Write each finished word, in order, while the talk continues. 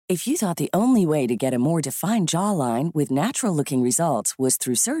If you thought the only way to get a more defined jawline with natural-looking results was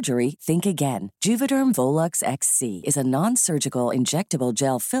through surgery, think again. Juvederm Volux XC is a non-surgical injectable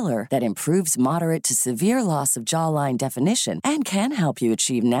gel filler that improves moderate to severe loss of jawline definition and can help you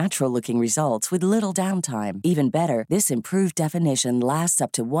achieve natural-looking results with little downtime. Even better, this improved definition lasts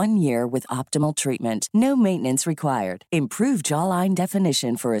up to 1 year with optimal treatment. No maintenance required. Improve jawline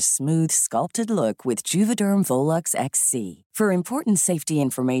definition for a smooth, sculpted look with Juvederm Volux XC. For important safety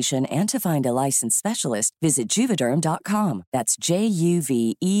information and to find a licensed specialist, visit Juvederm.com. That's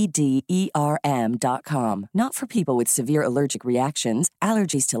JUVEDERM.com. Not for people with severe allergic reactions,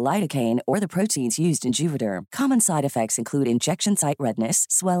 allergies to lidocaine, or the proteins used in Juvederm. Common side effects include injection site redness,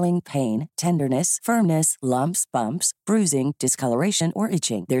 swelling, pain, tenderness, firmness, lumps, bumps, bruising, discoloration, or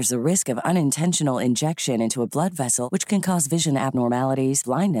itching. There's a risk of unintentional injection into a blood vessel, which can cause vision abnormalities,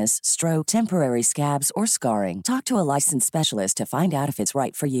 blindness, stroke, temporary scabs, or scarring. Talk to a licensed specialist to find out if it's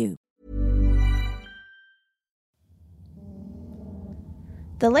right for you.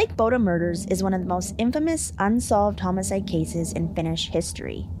 The Lake Bodom murders is one of the most infamous unsolved homicide cases in Finnish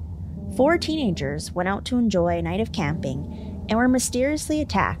history. 4 teenagers went out to enjoy a night of camping and were mysteriously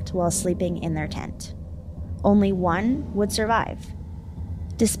attacked while sleeping in their tent. Only one would survive.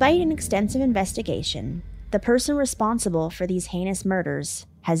 Despite an extensive investigation, the person responsible for these heinous murders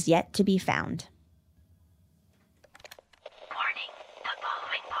has yet to be found.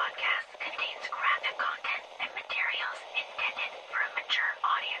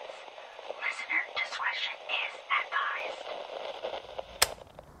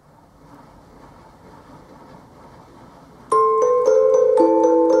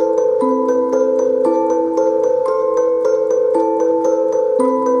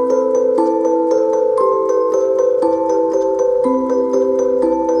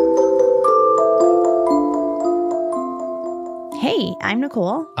 Hey, I'm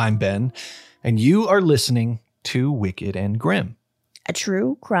Nicole. I'm Ben, and you are listening to Wicked and Grim, A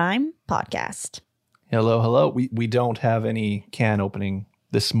true crime podcast. Hello. We don't have any can opening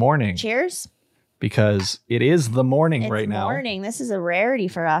this morning. Cheers. Because it is the morning It's right now. morning. This is a rarity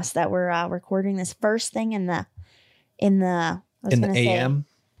for us that we're recording this first thing in the AM.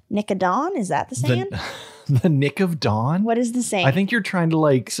 Nick of dawn. Is that the saying? The nick of dawn? What is the saying? I think you're trying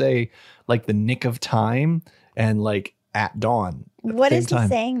to say the nick of time and at dawn. What is the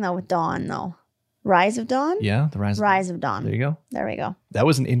saying though with dawn though? Rise of dawn? Yeah, the rise of dawn. There you go. There we go. That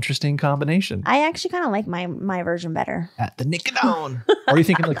was an interesting combination. I actually kind of like my version better. At the nick of dawn. Or are you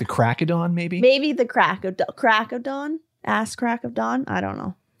thinking the crack of dawn maybe? Maybe the crack of dawn? Ass crack of dawn? I don't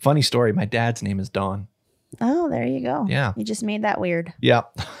know. Funny story. My dad's name is Dawn. Oh, there you go. Yeah. You just made that weird. Yeah.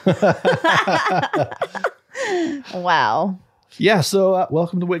 Wow. Yeah. So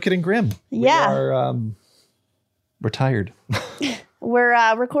welcome to Wicked and Grim. Yeah. We are retired.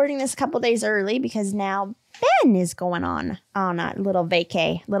 We're recording this a couple days early because now Ben is going on a little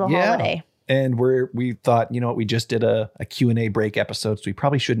holiday. And we thought, we just did a Q&A break episode, so we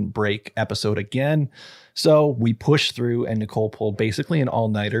probably shouldn't break episode again. So we pushed through, and Nicole pulled basically an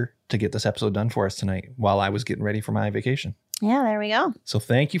all-nighter to get this episode done for us tonight while I was getting ready for my vacation. Yeah, there we go. So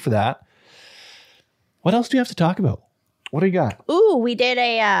thank you for that. What else do you have to talk about? What do you got? Ooh, we did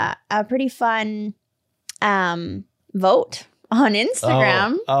a pretty fun vote on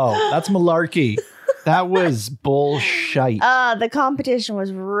Instagram. Oh, that's malarkey. That was bullshit. The competition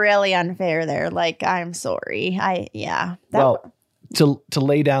was really unfair there. I'm sorry. To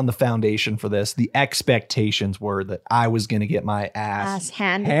lay down the foundation for this, the expectations were that I was going to get my ass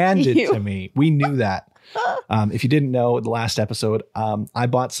handed to me. We knew that. If you didn't know, the last episode, I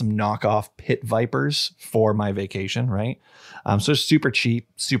bought some knockoff pit vipers for my vacation, right? So super cheap,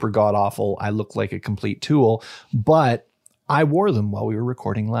 super god awful. I look like a complete tool, but I wore them while we were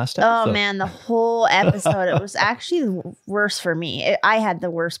recording last episode. Oh man, the whole episode, it was actually worse for me. I had the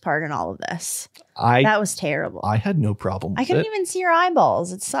worst part in all of this. That was terrible. I had no problem with I couldn't even see your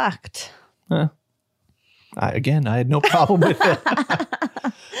eyeballs. It sucked. I had no problem with it.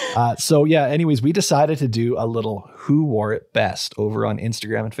 Anyways, we decided to do a little who wore it best over on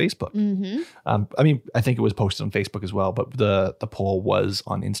Instagram and Facebook. Mm-hmm. I think it was posted on Facebook as well, but the poll was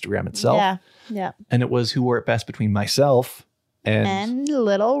on Instagram itself. Yeah. And it was who wore it best between myself and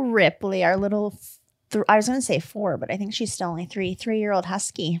little Ripley, our little, I was going to say 4, but I think she's still only 3-year-old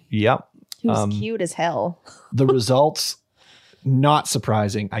husky. Yep. Who's cute as hell. The results, not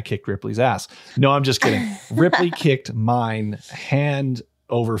surprising. I kicked Ripley's ass. No, I'm just kidding. Ripley kicked mine hand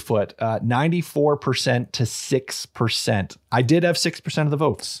over foot, 94% to 6%. I did have 6% of the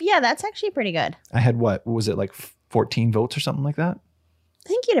votes. Yeah, that's actually pretty good. I had what was it, 14 votes or something like that? I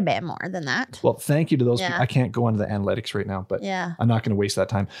think you had a bit more than that. Well, thank you to those people. I can't go into the analytics right now, but yeah. I'm not going to waste that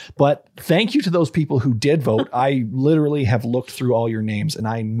time. But thank you to those people who did vote. I literally have looked through all your names and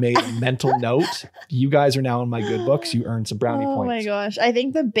I made a mental note. You guys are now in my good books. You earned some brownie points. Oh my gosh. I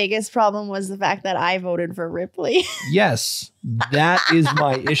think the biggest problem was the fact that I voted for Ripley. Yes. That is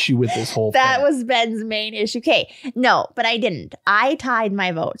my issue with this whole thing. That was Ben's main issue. Okay. No, but I didn't. I tied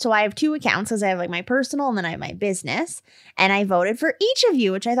my vote. So I have 2 accounts because I have like my personal and then I have my business. And I voted for each of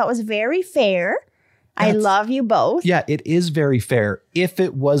you, which I thought was very fair. I love you both. Yeah, it is very fair if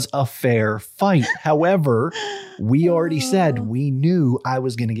it was a fair fight. However, we already said we knew I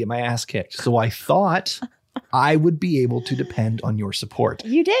was going to get my ass kicked. So I thought I would be able to depend on your support.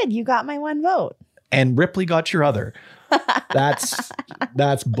 You did. You got my 1 vote. And Ripley got your other.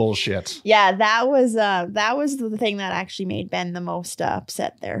 That's bullshit. Yeah, that was the thing that actually made Ben the most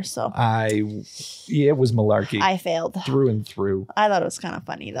upset there. So it was malarkey. I failed through and through. I thought it was kind of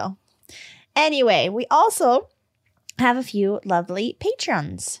funny though. Anyway, we also have a few lovely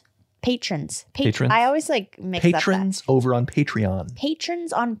patrons. I always like mix up patrons over on Patreon.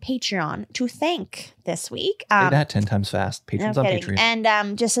 Patrons on Patreon to thank this week. Say that 10 times fast. Patrons on Patreon.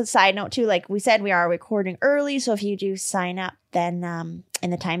 And just a side note too, like we said, we are recording early, so if you do sign up, then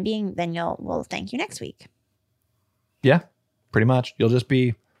in the time being, then we'll thank you next week. Yeah, pretty much. You'll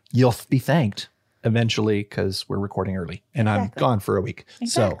be thanked eventually because we're recording early, and I'm gone for a week.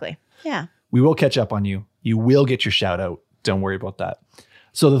 Exactly. So yeah, we will catch up on you. You will get your shout out. Don't worry about that.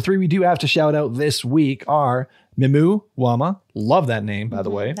 So the 3 we do have to shout out this week are Mimu Wama. Love that name, by the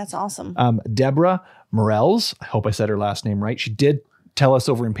way. That's awesome. Deborah Morels. I hope I said her last name right. She did tell us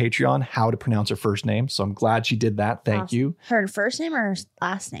over in Patreon how to pronounce her first name. So I'm glad she did that. Thank you. Her first name or her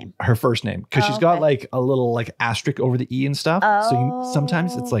last name? Her first name. Because she's got like a little like asterisk over the E and stuff. So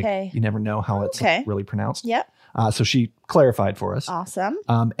sometimes it's like you never know how it's really pronounced. Yep. So she clarified for us. Awesome.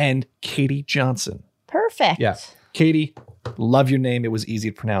 And Katie Johnson. Perfect. Yeah. Katie, love your name. It was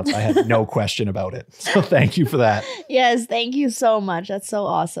easy to pronounce. I had no question about it. So thank you for that. Yes, thank you so much. That's so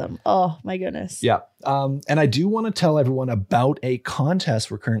awesome. Oh my goodness. Yeah. And I do want to tell everyone about a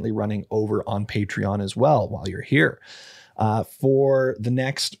contest we're currently running over on Patreon as well while you're here. For the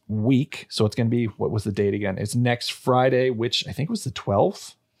next week. So it's going to be, what was the date again? It's next Friday, which I think was the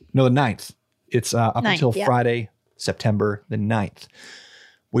 12th. No, the 9th. It's up until Friday, September the 9th.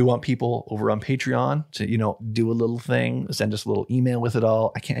 We want people over on Patreon to, do a little thing, send us a little email with it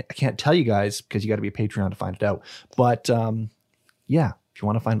all. I can't tell you guys because you got to be a Patreon to find it out. But yeah, if you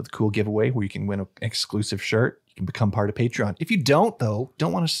want to find out the cool giveaway where you can win an exclusive shirt, you can become part of Patreon. If you don't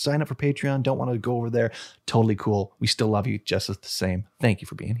want to sign up for Patreon, don't want to go over there, totally cool. We still love you just as the same. Thank you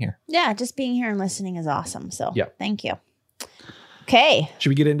for being here. Yeah, just being here and listening is awesome. So thank you. Okay. Should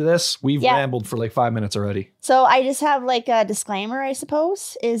we get into this? We've rambled for like 5 minutes already. So I just have like a disclaimer, I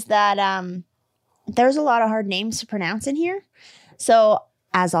suppose, is that there's a lot of hard names to pronounce in here. So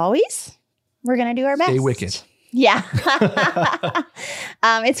as always, we're going to do our best. Stay wicked. Yeah.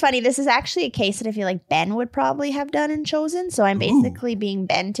 It's funny. This is actually a case that I feel like Ben would probably have done and chosen. So I'm basically being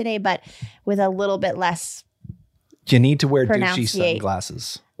Ben today, but with a little bit less. You need to wear douchey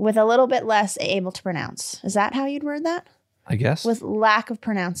sunglasses. With a little bit less able to pronounce. Is that how you'd word that? I guess. With lack of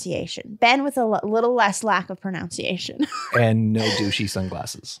pronunciation. Ben with a little less lack of pronunciation. And no douchey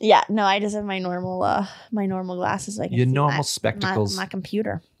sunglasses. Yeah. No, I just have my normal glasses. So I can your normal spectacles. My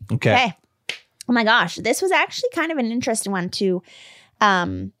computer. Okay. Oh my gosh. This was actually kind of an interesting one to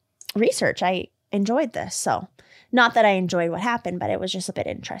research. I enjoyed this. So not that I enjoyed what happened, but it was just a bit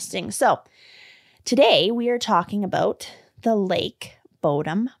interesting. So today we are talking about the Lake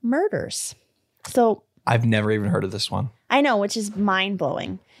Bodom murders. So I've never even heard of this one. I know, which is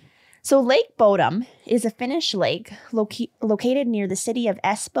mind-blowing. So Lake Bodom is a Finnish lake located near the city of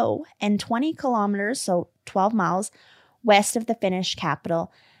Espoo and 20 kilometers, so 12 miles, west of the Finnish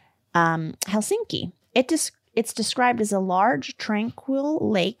capital, Helsinki. It's described as a large,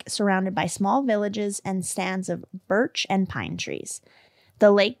 tranquil lake surrounded by small villages and stands of birch and pine trees.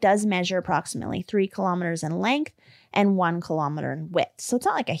 The lake does measure approximately 3 kilometers in length and 1 kilometer in width. So it's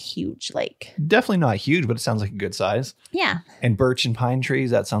not like a huge lake. Definitely not huge, but it sounds like a good size. Yeah. And birch and pine trees,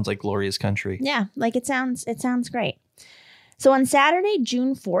 that sounds like glorious country. Yeah, like it sounds great. So on Saturday,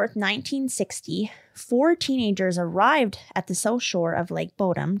 June 4th, 1960, 4 teenagers arrived at the south shore of Lake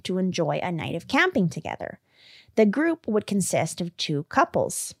Bodom to enjoy a night of camping together. The group would consist of 2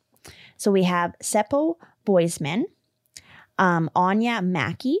 couples. So we have Seppo Boisman, Anya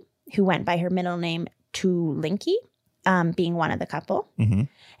Mackey, who went by her middle name Tuulinki, being one of the couple. Mm-hmm.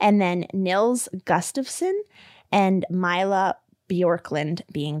 And then Nils Gustafsson and Mila Bjorklund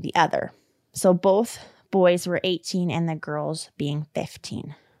being the other. So both boys were 18 and the girls being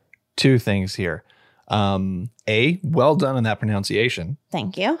 15. Two things here. A, well done on that pronunciation.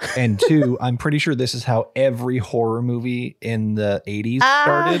 Thank you. And two, I'm pretty sure this is how every horror movie in the 80s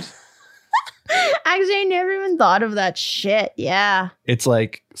started. Actually, I never even thought of that shit. Yeah. It's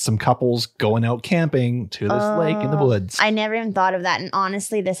like some couples going out camping to this lake in the woods. I never even thought of that. And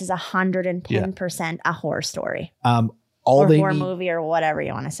honestly, this is 110% a horror story. Horror movie or whatever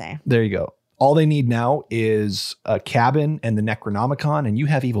you want to say. There you go. All they need now is a cabin and the Necronomicon, and you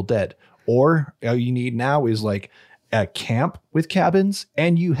have Evil Dead. Or all you need now is like a camp with cabins,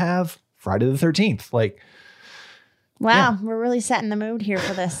 and you have Friday the 13th. Like, wow, we're really setting the mood here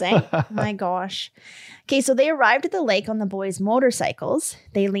for this, eh? My gosh. Okay, so they arrived at the lake on the boys' motorcycles.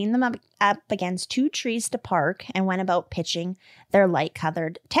 They leaned them up against 2 trees to park and went about pitching their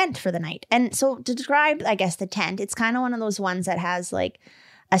light-colored tent for the night. And so to describe, I guess, the tent, it's kind of one of those ones that has like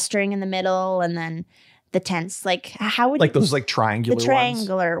a string in the middle and then the tents, like how would like those like triangular ones? The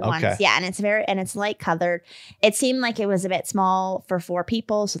triangular ones. Okay. Yeah. And it's light colored. It seemed like it was a bit small for 4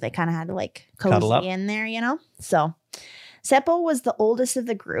 people. So they kind of had to like cozy in there, you know? So Seppo was the oldest of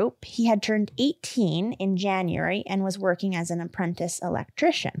the group. He had turned 18 in January and was working as an apprentice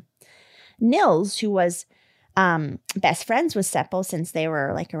electrician. Nils, who was best friends with Seppo since they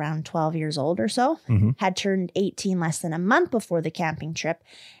were like around 12 years old or so, had turned 18 less than a month before the camping trip.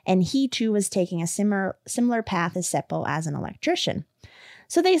 And he too was taking a similar path as Seppo as an electrician.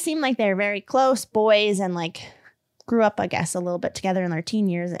 So they seemed like they're very close boys and like grew up, I guess, a little bit together in their teen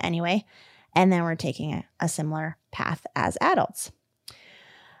years anyway. And then we're taking a similar path as adults.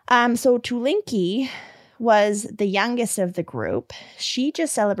 So Tulinki was the youngest of the group. She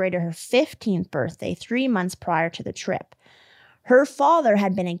just celebrated her 15th birthday 3 months prior to the trip. Her father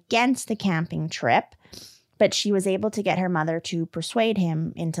had been against the camping trip, but she was able to get her mother to persuade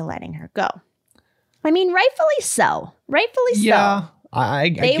him into letting her go. I mean, rightfully so. Yeah, I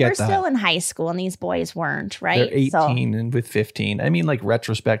get that. They were still in high school and these boys weren't, right? They're 18 and with 15. I mean, like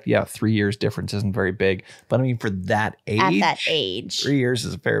retrospect, 3 years difference isn't very big. But I mean, for that age. At that age. 3 years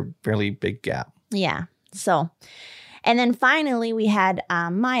is a fairly big gap. Yeah. So, and then finally we had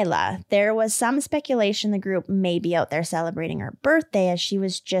Mila. There was some speculation the group may be out there celebrating her birthday as she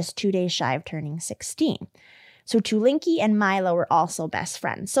was just 2 days shy of turning 16. So Tulinki and Mila were also best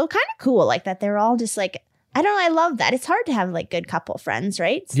friends. So kind of cool like that. They're all just like, I don't know. I love that. It's hard to have like good couple friends,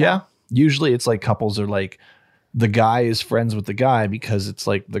 right? So. Yeah. Usually it's like couples are like the guy is friends with the guy because it's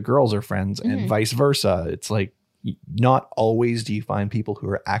like the girls are friends and vice versa. It's like, not always do you find people who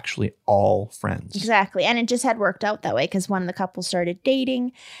are actually all friends. Exactly. And it just had worked out that way because one of the couples started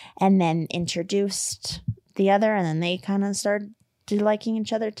dating and then introduced the other and then they kind of started liking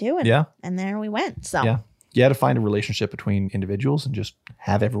each other too. And there we went. So yeah, you had to find a relationship between individuals and just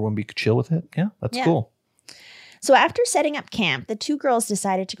have everyone be chill with it. Yeah, that's cool. So after setting up camp, the 2 girls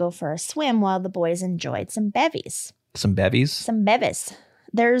decided to go for a swim while the boys enjoyed some bevies. Some bevies? Some bevies.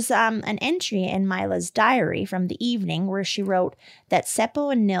 There's an entry in Mila's diary from the evening where she wrote that Seppo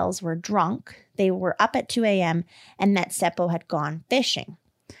and Nils were drunk, they were up at 2 a.m., and that Seppo had gone fishing.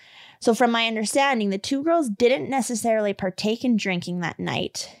 So from my understanding, the 2 girls didn't necessarily partake in drinking that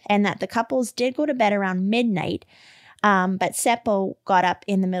night, and that the couples did go to bed around midnight, but Seppo got up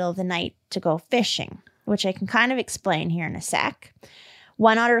in the middle of the night to go fishing, which I can kind of explain here in a sec.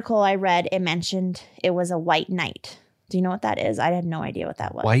 One article I read, it mentioned it was a white night. Do you know what that is? I had no idea what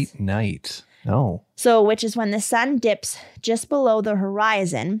that was. White night. No. So, which is when the sun dips just below the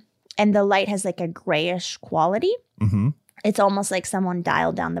horizon and the light has like a grayish quality. It's almost like someone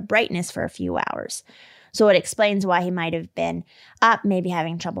dialed down the brightness for a few hours. So it explains why he might have been up, maybe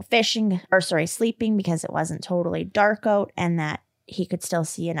having trouble sleeping because it wasn't totally dark out and that he could still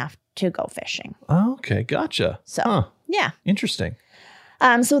see enough to go fishing. Oh, okay. Gotcha. So, yeah. Interesting.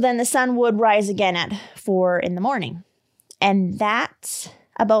 So then the sun would rise again at 4 in the morning. And that's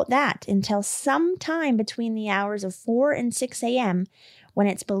about that until sometime between the hours of 4 and 6 a.m. when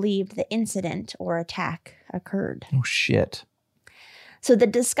it's believed the incident or attack occurred. Oh, shit. So the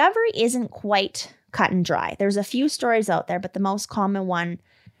discovery isn't quite cut and dry. There's a few stories out there, but the most common one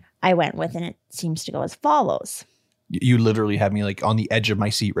I went with, and it seems to go as follows. You literally have me like on the edge of my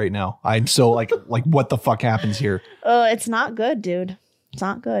seat right now. I'm so like what the fuck happens here? Oh, it's not good, dude. It's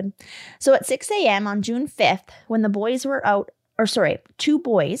not good. So at 6 a.m. on June 5th, when the boys were out, 2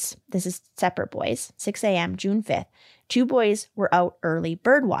 boys, this is separate boys, 6 a.m., June 5th, 2 boys were out early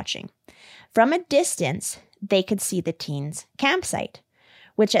bird watching. From a distance, they could see the teens' campsite,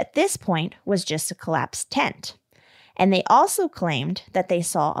 which at this point was just a collapsed tent. And they also claimed that they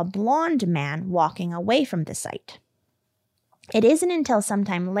saw a blonde man walking away from the site. It isn't until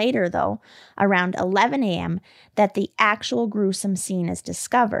sometime later, though, around 11 a.m., that the actual gruesome scene is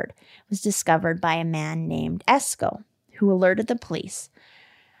discovered. It was discovered by a man named Esco, who alerted the police.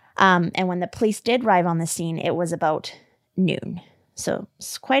 And when the police did arrive on the scene, it was about noon. So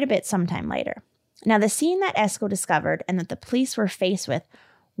it's quite a bit sometime later. Now, the scene that Esco discovered and that the police were faced with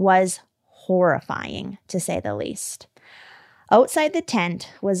was horrifying, to say the least. Outside the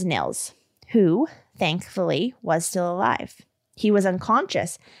tent was Nils, who, thankfully, was still alive. He was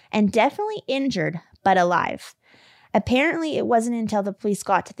unconscious and definitely injured, but alive. Apparently, it wasn't until the police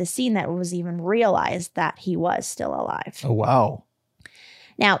got to the scene that it was even realized that he was still alive. Oh, wow.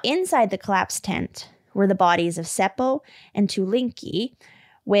 Now, inside the collapsed tent were the bodies of Seppo and Tulinki,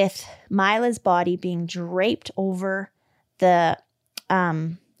 with Mila's body being draped over the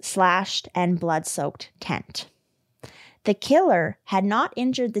slashed and blood-soaked tent. The killer had not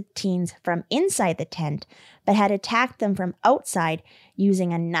injured the teens from inside the tent, but had attacked them from outside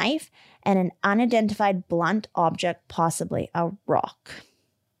using a knife and an unidentified blunt object, possibly a rock.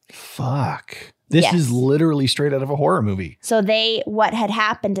 Fuck. This is literally straight out of a horror movie. So what had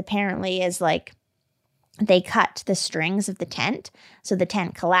happened apparently is like they cut the strings of the tent. So the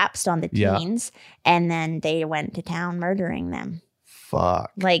tent collapsed on the teens and then they went to town murdering them.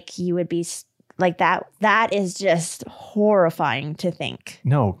 Fuck. Like you would be like that. That is just horrifying to think.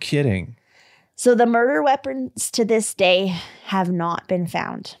 No kidding. So the murder weapons to this day have not been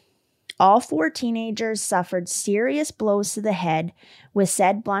found. All 4 teenagers suffered serious blows to the head with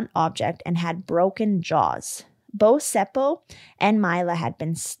said blunt object and had broken jaws. Both Seppo and Mila had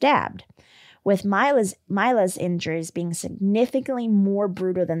been stabbed, with Mila's injuries being significantly more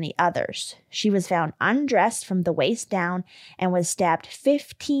brutal than the others. She was found undressed from the waist down and was stabbed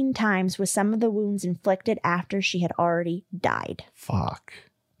 15 times, with some of the wounds inflicted after she had already died. Fuck.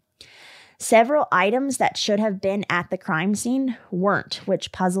 Several items that should have been at the crime scene weren't,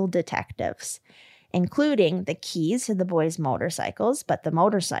 which puzzled detectives, including the keys to the boys' motorcycles, but the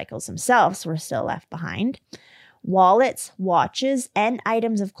motorcycles themselves were still left behind. Wallets, watches, and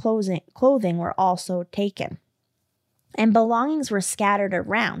items of clothing were also taken. And belongings were scattered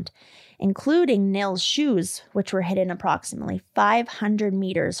around, including Nils' shoes, which were hidden approximately 500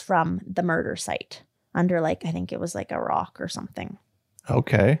 meters from the murder site, under I think it was like a rock or something.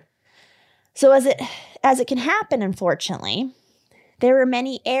 Okay. So as it can happen, unfortunately, there were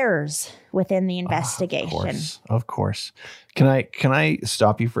many errors within the investigation. Of course. Can I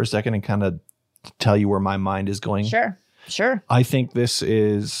stop you for a second and kind of tell you where my mind is going? Sure. I think this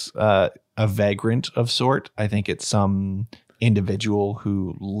is a vagrant of sort. I think it's some individual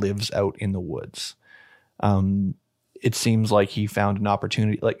who lives out in the woods. It seems like he found an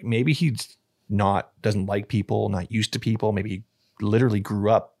opportunity. Like maybe he's doesn't like people, not used to people. Maybe he literally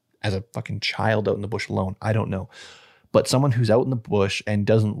grew up as a fucking child out in the bush alone. I don't know. But someone who's out in the bush and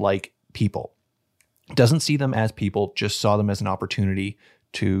doesn't like people, doesn't see them as people, just saw them as an opportunity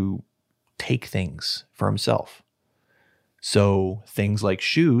to take things for himself. So things like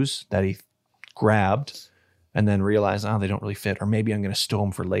shoes that he grabbed and then realized, they don't really fit, or maybe I'm going to stow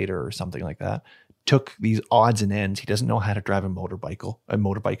them for later or something like that. Took these odds and ends. He doesn't know how to drive a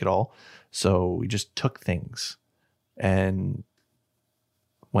motorbike at all. So he just took things and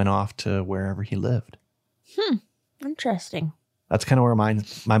went off to wherever he lived. Interesting. That's kind of where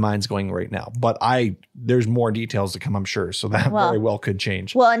my mind's going right now. But there's more details to come, I'm sure. So that very well could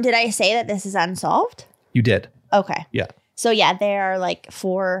change. Well, and did I say that this is unsolved? You did. Okay. Yeah. So yeah, there are like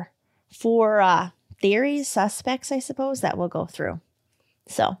four theories, suspects, I suppose, that we'll go through.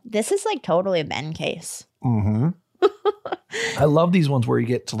 So this is like totally a Ben case. Mm-hmm. I love these ones where you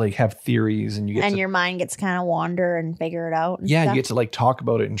get to like have theories and your mind gets kind of wander and figure it out. Yeah, stuff. You get to like talk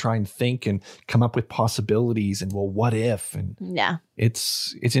about it and try and think and come up with possibilities and what if, and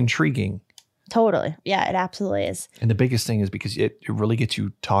it's intriguing. Totally. Yeah, it absolutely is. And the biggest thing is because it really gets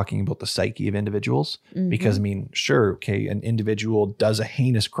you talking about the psyche of individuals. Mm-hmm. Because I mean, sure, okay, an individual does a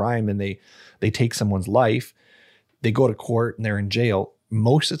heinous crime and they take someone's life, they go to court and they're in jail.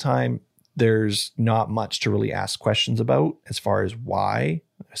 Most of the time, there's not much to really ask questions about as far as why.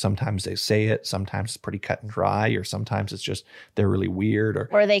 Sometimes they say it, sometimes it's pretty cut and dry, or sometimes it's just they're really weird.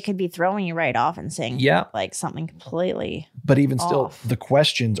 Or they could be throwing you right off and saying like something completely But even still, the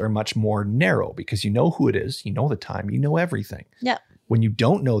questions are much more narrow because you know who it is, you know the time, you know everything. Yeah. When you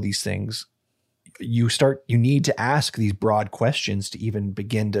don't know these things, you need to ask these broad questions to even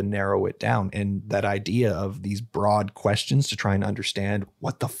begin to narrow it down. And that idea of these broad questions to try and understand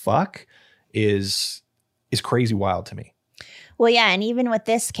what the fuck is crazy wild to me. Well, yeah. And even with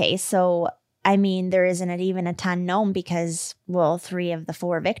this case, so, I mean, there isn't even a ton known because, 3 of the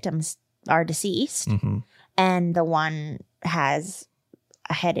 4 victims are deceased, and the one has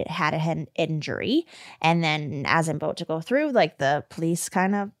had a head injury. And then as I'm about to go through, like the police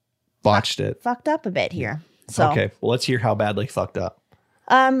kind of fucked up a bit here. So okay, well, let's hear how badly fucked up.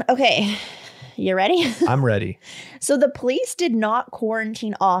 Okay, you ready? I'm ready. So the police did not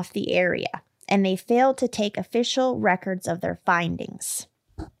quarantine off the area, and they failed to take official records of their findings.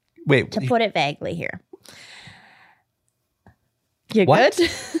 Wait, to put it vaguely here. You're what? Good?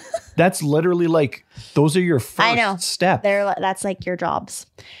 That's literally like, those are your first steps. That's like your jobs.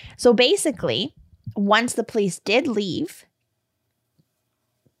 So basically, once the police did leave,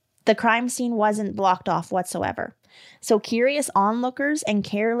 the crime scene wasn't blocked off whatsoever. So curious onlookers and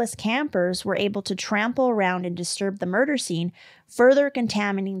careless campers were able to trample around and disturb the murder scene, further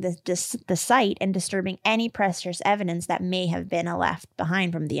contaminating the site and disturbing any precious evidence that may have been left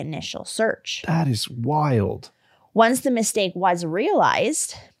behind from the initial search. That is wild. Once the mistake was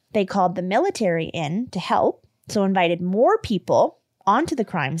realized, they called the military in to help, so invited more people onto the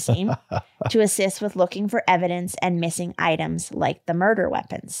crime scene to assist with looking for evidence and missing items like the murder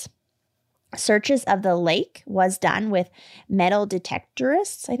weapons. Searches of the lake was done with metal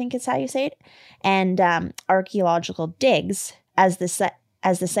detectorists, I think is how you say it, and archaeological digs as the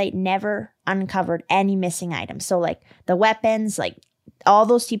site never uncovered any missing items. So like the weapons, like all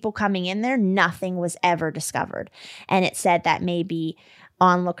those people coming in there, nothing was ever discovered. And it said that maybe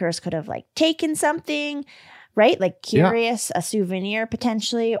onlookers could have like taken something, right? Like curious, a souvenir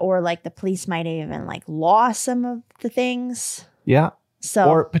potentially, or like the police might have even like lost some of the things. Yeah. So,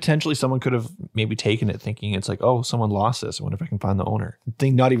 or potentially someone could have maybe taken it thinking it's like, oh, someone lost this. I wonder if I can find the owner.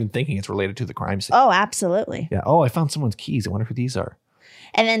 Not even thinking it's related to the crime scene. Oh, absolutely. Yeah. Oh, I found someone's keys. I wonder who these are.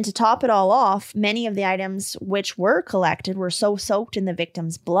 And then to top it all off, many of the items which were collected were so soaked in the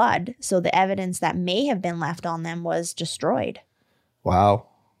victim's blood, so the evidence that may have been left on them was destroyed. Wow.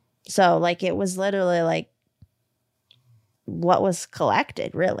 So like it was literally like what was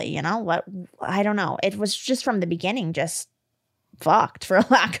collected, really, you know? What, I don't know. It was just from the beginning just fucked, for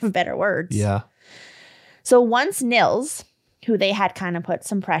lack of better words. Yeah. So once Nils, who they had kind of put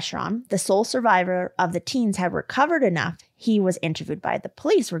some pressure on, the sole survivor of the teens, had recovered enough, he was interviewed by the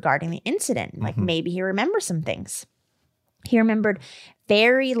police regarding the incident. Like maybe he remembers some things. He remembered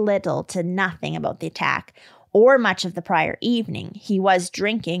very little to nothing about the attack or much of the prior evening. He was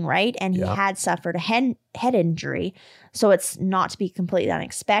drinking, right? And he had suffered a head injury. So it's not to be completely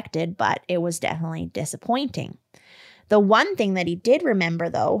unexpected, but it was definitely disappointing. The one thing that he did remember,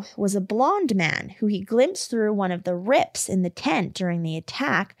 though, was a blonde man who he glimpsed through one of the rips in the tent during the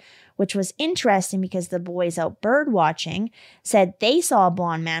attack, which was interesting because the boys out bird watching said they saw a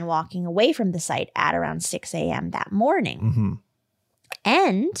blonde man walking away from the site at around 6 a.m. that morning.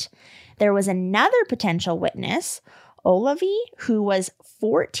 And there was another potential witness, Olavi, who was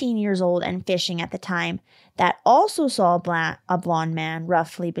 14 years old and fishing at the time, that also saw a blonde man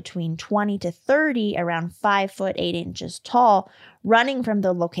roughly between 20 to 30, around 5 foot 8 inches tall, running from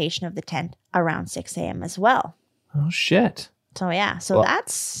the location of the tent around 6 a.m. as well. Oh, shit. So, yeah. So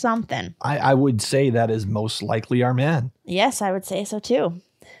that's something. I would say that is most likely our man. Yes, I would say so too.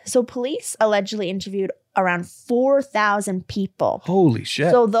 So police allegedly interviewed around 4,000 people. Holy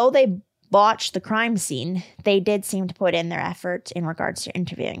shit. So though they botched the crime scene, they did seem to put in their effort in regards to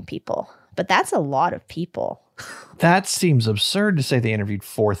interviewing people. But that's a lot of people. That seems absurd to say they interviewed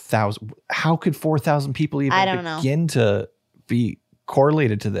 4,000. How could 4,000 people even begin to be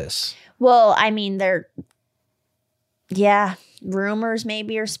correlated to this? Well, I mean, rumors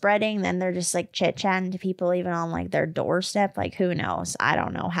maybe are spreading. Then they're just like chit-chatting to people even on like their doorstep. Like, who knows? I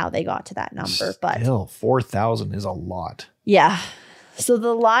don't know how they got to that number. But still, 4,000 is a lot. Yeah. So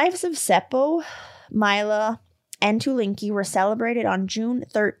the lives of Seppo, Mila, and Tulinki were celebrated on June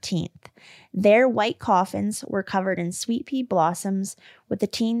 13th. Their white coffins were covered in sweet pea blossoms, with the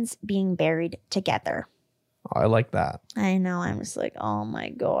teens being buried together. Oh, I like that. I know. I'm just like, oh my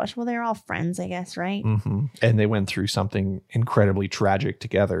gosh. Well, they're all friends, I guess, right? And they went through something incredibly tragic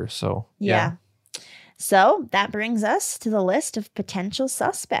together. So, yeah. So that brings us to the list of potential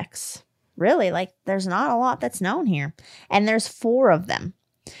suspects. Really, like there's not a lot that's known here. And there's 4 of them.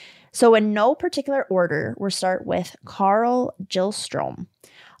 So in no particular order, we'll start with Carl Gillstrom,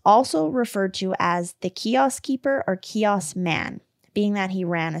 also referred to as the kiosk keeper or kiosk man, being that he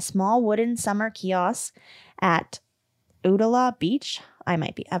ran a small wooden summer kiosk at Udala Beach.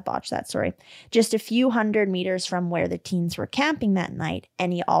 I've botched that, sorry. Just a few hundred meters from where the teens were camping that night,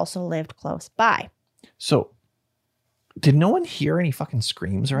 and he also lived close by. So, did no one hear any fucking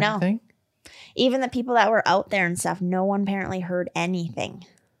screams or anything? Even the people that were out there and stuff, no one apparently heard anything.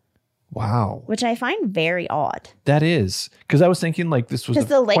 Wow. Which I find very odd. That is. Because I was thinking like this was... Because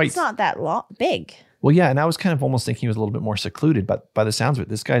the lake's not that big. Well, yeah. And I was kind of almost thinking he was a little bit more secluded. But by the sounds of it,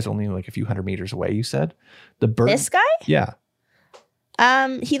 this guy's only like a few hundred meters away, you said? This guy? Yeah.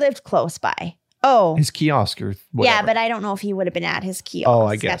 He lived close by. Oh. His kiosk or whatever. Yeah, but I don't know if he would have been at his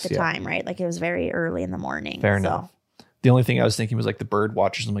kiosk at the time, right? Like it was very early in the morning. Fair enough. The only thing I was thinking was like the bird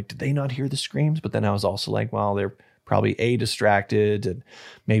watchers. I'm like, did they not hear the screams? But then I was also like, well, they're probably distracted and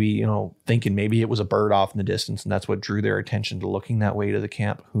maybe, thinking maybe it was a bird off in the distance and that's what drew their attention to looking that way to the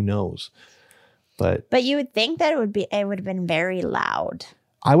camp. Who knows? But you would think that it would have been very loud.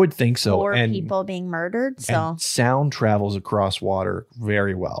 I would think so. For people being murdered. So and sound travels across water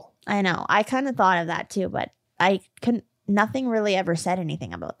very well. I know. I kind of thought of that too, but nothing really ever said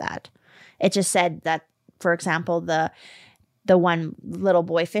anything about that. It just said that, for example, the one little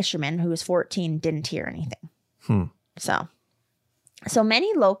boy fisherman who was 14 didn't hear anything. So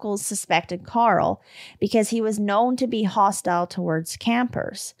many locals suspected Carl because he was known to be hostile towards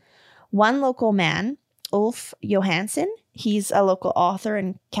campers. One local man, Ulf Johansson, he's a local author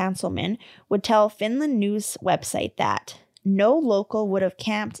and councilman, would tell Finland news website that no local would have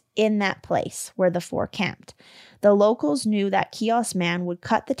camped in that place where the four camped. The locals knew that kiosk man would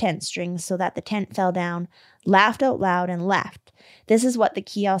cut the tent strings so that the tent fell down, laughed out loud, and left. This is what the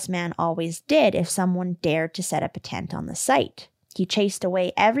kiosk man always did if someone dared to set up a tent on the site. He chased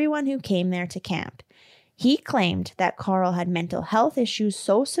away everyone who came there to camp. He claimed that Carl had mental health issues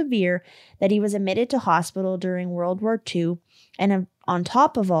so severe that he was admitted to hospital during World War II, and on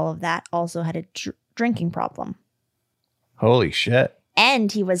top of all of that, also had a drinking problem. Holy shit.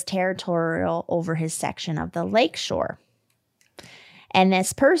 And he was territorial over his section of the lake shore. And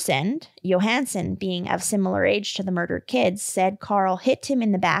this person, Johansson, being of similar age to the murdered kids, said Carl hit him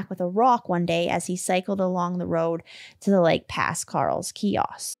in the back with a rock one day as he cycled along the road to the lake past Carl's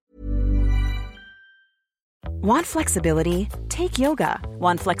kiosk. Want flexibility? Take yoga.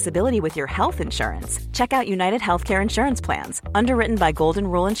 Want flexibility with your health insurance? Check out United Healthcare Insurance Plans. Underwritten by Golden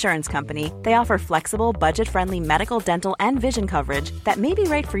Rule Insurance Company, they offer flexible, budget-friendly medical, dental, and vision coverage that may be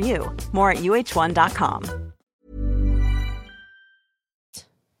right for you. More at uh1.com.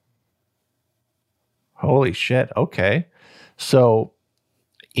 Holy shit. Okay. So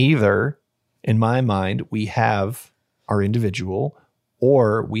either, in my mind, we have our individual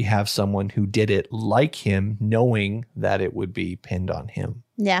or we have someone who did it like him, knowing that it would be pinned on him.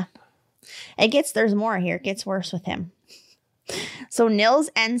 Yeah. There's more here. It gets worse with him. So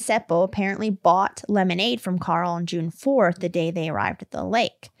Nils and Seppo apparently bought lemonade from Carl on June 4th, the day they arrived at the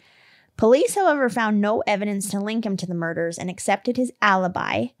lake. Police, however, found no evidence to link him to the murders and accepted his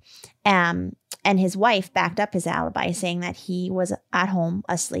alibi. And his wife backed up his alibi, saying that he was at home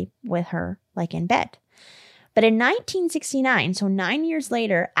asleep with her, like in bed. But in 1969, so 9 years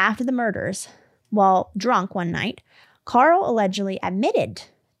later after the murders, while drunk one night, Carl allegedly admitted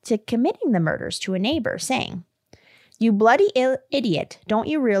to committing the murders to a neighbor, saying, "You bloody idiot, don't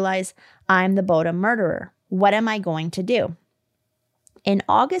you realize I'm the Bodom murderer? What am I going to do?" In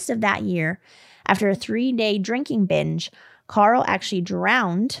August of that year, after a 3-day drinking binge, Carl actually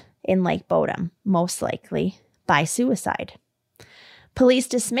drowned in Lake Bodom, most likely by suicide. Police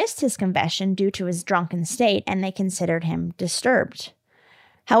dismissed his confession due to his drunken state, and they considered him disturbed.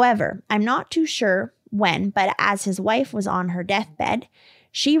 However, I'm not too sure when, but as his wife was on her deathbed,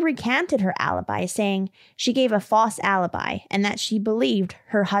 she recanted her alibi, saying she gave a false alibi and that she believed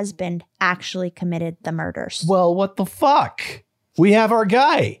her husband actually committed the murders. Well, what the fuck? We have our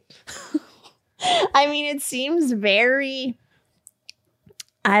guy. I mean, it seems very...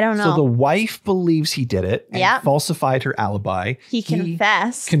 I don't know. So the wife believes he did it and falsified her alibi. He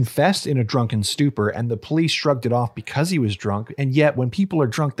confessed. Confessed in a drunken stupor, and the police shrugged it off because he was drunk. And yet when people are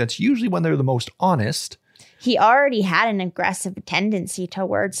drunk, that's usually when they're the most honest. He already had an aggressive tendency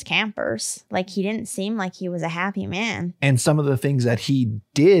towards campers. Like, he didn't seem like he was a happy man. And some of the things that he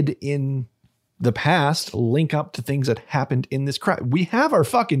did in the past link up to things that happened in this crime. We have our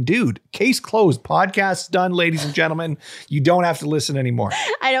fucking dude. Case closed. Podcast's done, ladies and gentlemen. You don't have to listen anymore.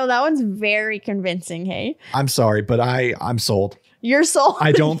 I know, that one's very convincing, hey? I'm sorry, but I'm sold. You're sold?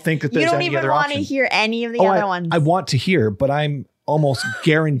 I don't think that there's any other option. You don't even want to hear any of the other ones. I want to hear, but I'm almost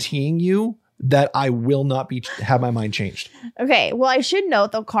guaranteeing you that I will not have my mind changed. Okay, well, I should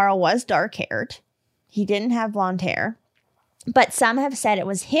note, though, Carl was dark-haired. He didn't have blonde hair. But some have said it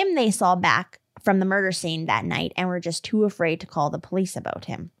was him they saw back from the murder scene that night and were just too afraid to call the police about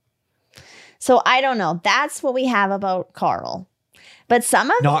him. So I don't know. That's what we have about Carl. But some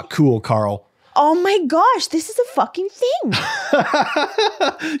of... Not cool, Carl. Oh my gosh, this is a fucking thing.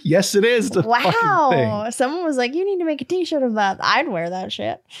 Yes, it is. Wow. Someone was like, you need to make a t-shirt of that. I'd wear that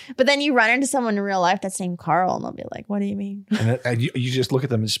shit. But then you run into someone in real life that's named Carl and they'll be like, what do you mean? And you just look at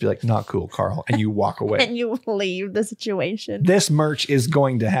them and just be like, not cool, Carl. And you walk away. And you leave the situation. This merch is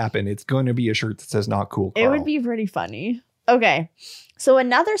going to happen. It's going to be a shirt that says not cool, Carl. It would be pretty funny. Okay. So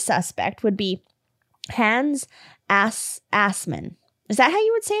another suspect would be Hans Assmann. Is that how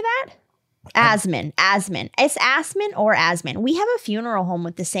you would say that? Asman. It's Asman or Asman. We have a funeral home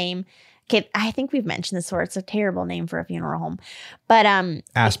with the same. Okay, I think we've mentioned this before. It's a terrible name for a funeral home, but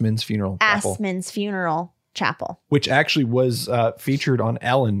Asman's Funeral Chapel. Asman's Funeral Chapel, which actually was featured on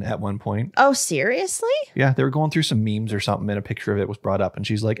Ellen at one point. Oh, seriously? Yeah, they were going through some memes or something, and a picture of it was brought up, and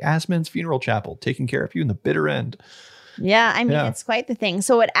she's like, "Asman's Funeral Chapel, taking care of you in the bitter end." Yeah, I mean, it's quite the thing.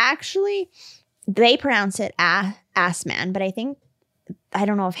 So it actually, they pronounce it Assman, but I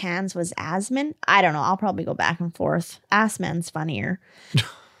don't know if Hans was Asman. I don't know. I'll probably go back and forth. Assman's funnier.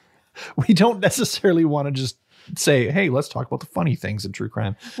 We don't necessarily want to just say, hey, let's talk about the funny things in true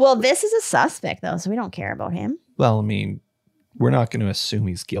crime. Well, this is a suspect, though, so we don't care about him. Well, I mean, we're not going to assume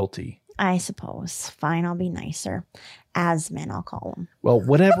he's guilty. I suppose. Fine, I'll be nicer. Asman, I'll call him. Well,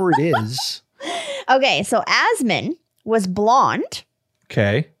 whatever it is. Okay, so Asman was blonde.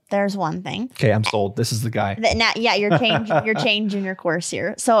 Okay. There's one thing. Okay, I'm sold. This is the guy. You're changing your course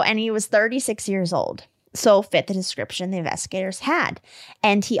here. So, and he was 36 years old. So fit the description the investigators had.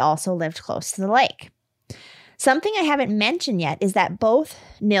 And he also lived close to the lake. Something I haven't mentioned yet is that both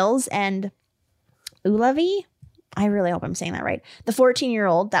Nils and Ulavi, I really hope I'm saying that right, the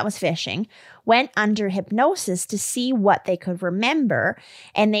 14-year-old that was fishing, went under hypnosis to see what they could remember.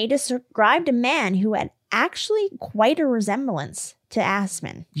 And they described a man who had actually quite a resemblance to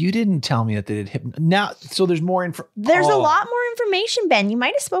Asman. You didn't tell me that they did now. So there's more info. There's a lot more information, Ben. You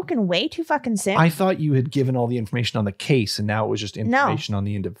might have spoken way too fucking soon. I thought you had given all the information on the case, and now it was just information on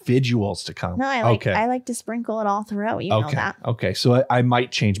the individuals to come. No, I like to sprinkle it all throughout. You know that. Okay, so I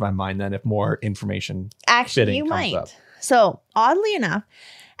might change my mind then if more information. Actually, you might. Up. So oddly enough,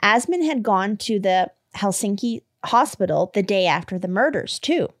 Asman had gone to the Helsinki hospital the day after the murders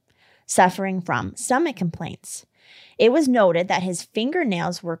too, suffering from stomach complaints. It was noted that his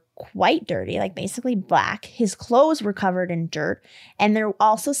fingernails were quite dirty, like basically black. His clothes were covered in dirt, and there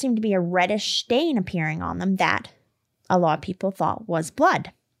also seemed to be a reddish stain appearing on them that a lot of people thought was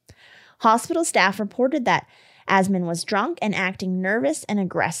blood. Hospital staff reported that Asman was drunk and acting nervous and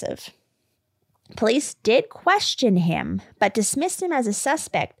aggressive. Police did question him, but dismissed him as a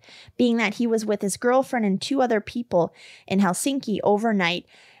suspect, being that he was with his girlfriend and 2 other people in Helsinki overnight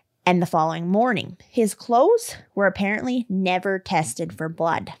and the following morning. His clothes were apparently never tested for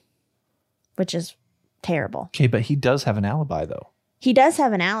blood, which is terrible. Okay, but he does have an alibi, though. He does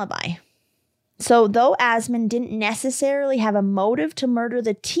have an alibi. So though Asman didn't necessarily have a motive to murder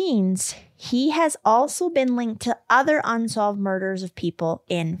the teens, he has also been linked to other unsolved murders of people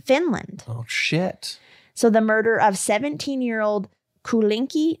in Finland. Oh, shit. So the murder of 17-year-old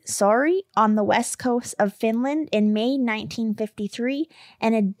Kulinki Sori on the west coast of Finland in May 1953,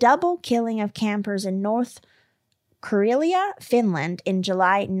 and a double killing of campers in North Karelia, Finland in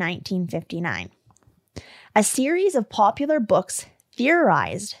July 1959. A series of popular books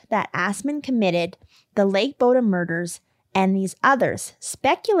theorized that Asman committed the Lake Bodom murders and these others,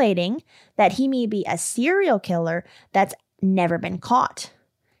 speculating that he may be a serial killer that's never been caught.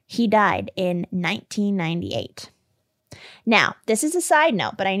 He died in 1998. Now, this is a side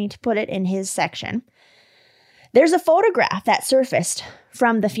note, but I need to put it in his section. There's a photograph that surfaced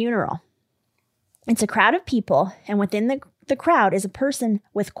from the funeral. It's a crowd of people, and within the crowd is a person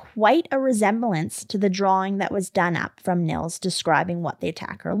with quite a resemblance to the drawing that was done up from Nils describing what the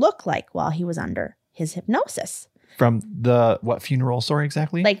attacker looked like while he was under his hypnosis. From the what funeral story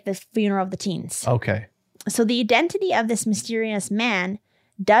exactly? Like the funeral of the teens. Okay. So the identity of this mysterious man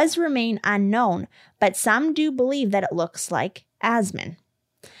does remain unknown, but some do believe that it looks like Asman.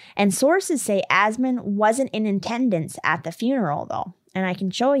 And sources say Asman wasn't in attendance at the funeral, though. And I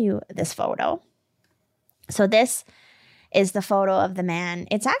can show you this photo. So this is the photo of the man.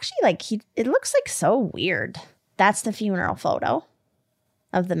 It's actually like it looks like so weird. That's the funeral photo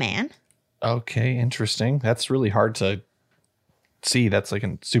of the man. Okay, interesting. That's really hard to see. That's like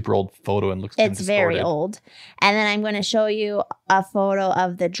a super old photo and looks it's very old. And then I'm going to show you a photo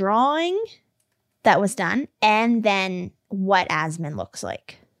of the drawing that was done and then what Asman looks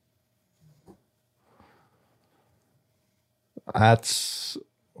like. That's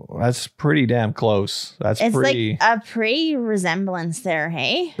pretty damn close. It's like a pretty resemblance there,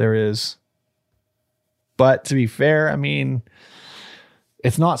 hey? There is. But to be fair, I mean,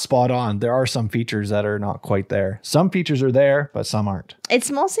 It's not spot on. There are some features that are not quite there. Some features are there, but some aren't.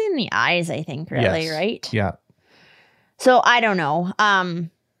 It's mostly in the eyes, I think, really, yes. right? Yeah. So I don't know.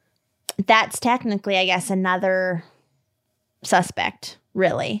 That's technically, I guess, another suspect,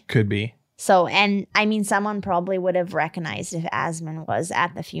 really. Could be. So, and I mean, someone probably would have recognized if Asman was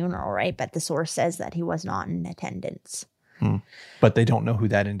at the funeral, right? But the source says that he was not in attendance. But they don't know who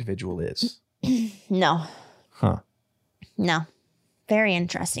that individual is. No. Huh. No. Very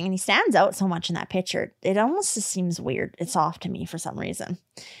interesting. And he stands out so much in that picture. It almost just seems weird. It's off to me for some reason.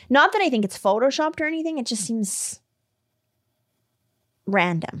 Not that I think it's photoshopped or anything. It just seems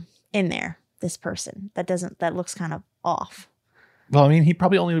random in there. This person that looks kind of off. Well, I mean, he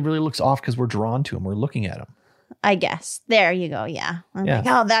probably only really looks off because we're drawn to him. We're looking at him. I guess. There you go. Yeah. I'm like,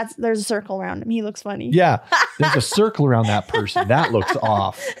 oh, there's a circle around him. He looks funny. Yeah. There's a circle around that person. That looks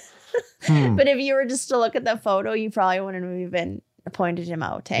off. But if you were just to look at the photo, you probably wouldn't have even pointed him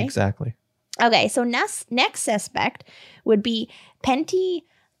out, eh? Exactly. Okay. So next suspect would be Pentti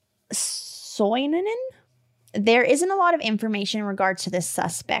Soininen. There isn't a lot of information in regards to this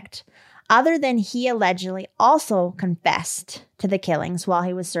suspect, other than he allegedly also confessed to the killings while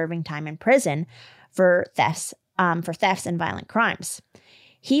he was serving time in prison for thefts and violent crimes.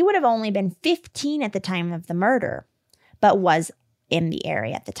 He would have only been 15 at the time of the murder, but was in the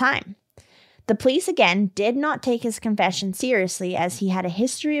area at the time. The police, again, did not take his confession seriously as he had a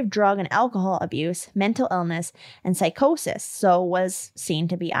history of drug and alcohol abuse, mental illness, and psychosis, so was seen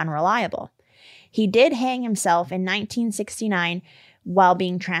to be unreliable. He did hang himself in 1969 while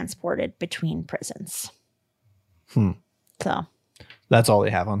being transported between prisons. So that's all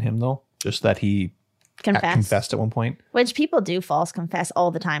they have on him, though? Just that he confessed at one point? Which people do false confess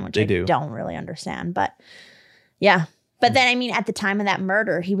all the time, which I don't really understand. But yeah. But then, I mean, at the time of that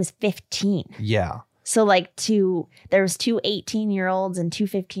murder, he was 15. Yeah. So like there was two 18-year-olds and two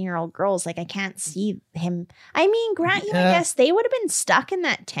 15-year-old girls. Like I can't see him. I mean, grant you, I guess they would have been stuck in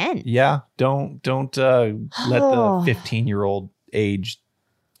that tent. Yeah. Don't let the 15-year-old age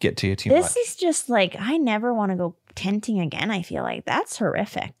get to you too much. This is just like, I never want to go tenting again. I feel like that's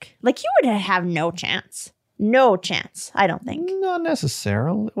horrific. Like you would have no chance. No chance, I don't think. Not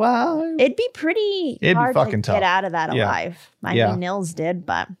necessarily. Well, it'd be pretty hard fucking to tough. Get out of that alive. I mean, Nils did,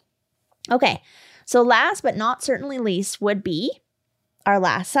 but okay. So last but not certainly least would be our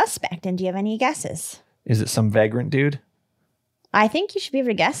last suspect. And do you have any guesses? Is it some vagrant dude? I think you should be able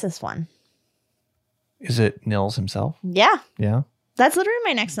to guess this one. Is it Nils himself? Yeah. Yeah. That's literally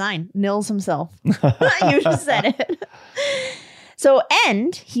my next line. Nils himself. You just said it. So,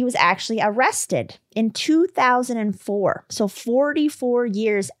 and he was actually arrested in 2004. So 44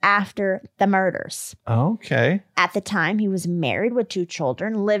 years after the murders. Okay. At the time, he was married with 2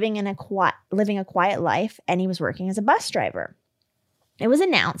 children, living a quiet life, and he was working as a bus driver. It was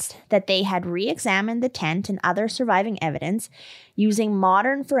announced that they had re-examined the tent and other surviving evidence using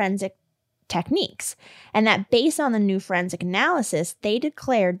modern forensic techniques, and that based on the new forensic analysis, they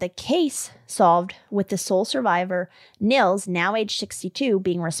declared the case solved with the sole survivor, Nils, now age 62,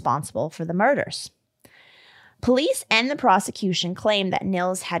 being responsible for the murders. Police and the prosecution claimed that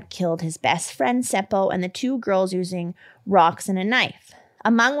Nils had killed his best friend, Seppo, and the 2 girls using rocks and a knife.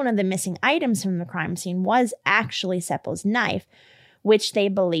 Among one of the missing items from the crime scene was actually Seppo's knife, which they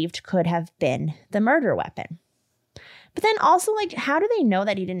believed could have been the murder weapon. But then also, like, how do they know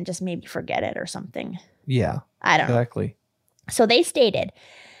that he didn't just maybe forget it or something? Yeah. I don't know. Exactly. So they stated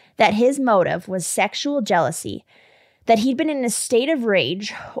that his motive was sexual jealousy, that he'd been in a state of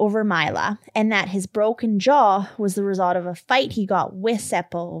rage over Mila, and that his broken jaw was the result of a fight he got with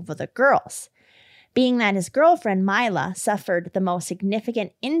Seppo over the girls. Being that his girlfriend, Mila, suffered the most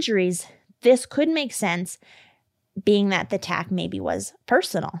significant injuries, this could make sense, being that the attack maybe was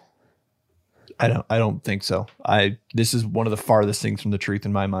personal. I don't think so. This is one of the farthest things from the truth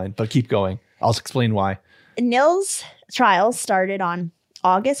in my mind, but keep going. I'll explain why. Nils' trial started on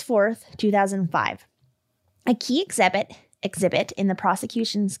August 4th, 2005. A key exhibit in the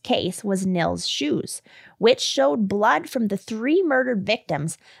prosecution's case was Nils' shoes, which showed blood from the 3 murdered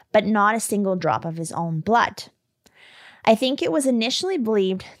victims, but not a single drop of his own blood. I think it was initially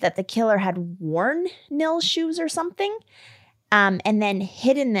believed that the killer had worn Nils' shoes or something, and then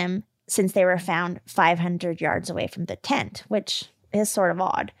hidden them since they were found 500 yards away from the tent, which is sort of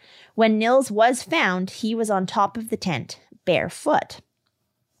odd. When Nils was found, he was on top of the tent, barefoot.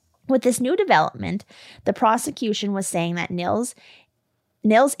 With this new development, the prosecution was saying that Nils'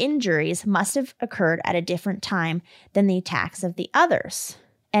 injuries must have occurred at a different time than the attacks of the others,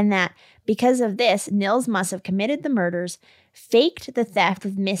 and that because of this, Nils must have committed the murders, faked the theft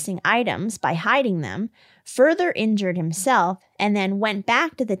of missing items by hiding them, further injured himself, and then went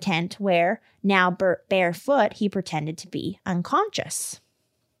back to the tent where, now barefoot, he pretended to be unconscious.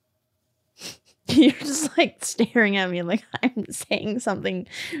 You're just like staring at me like I'm saying something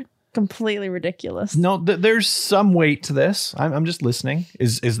completely ridiculous. No, there's some weight to this. I'm just listening.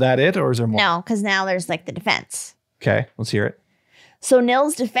 Is that it, or is there more? No, because now there's like the defense. Okay, let's hear it. So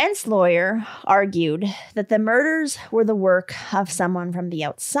Nils' defense lawyer argued that the murders were the work of someone from the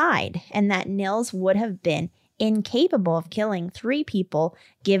outside and that Nils would have been incapable of killing 3 people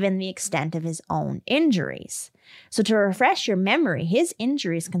given the extent of his own injuries. So to refresh your memory, his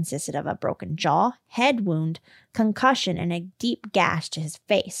injuries consisted of a broken jaw, head wound, concussion, and a deep gash to his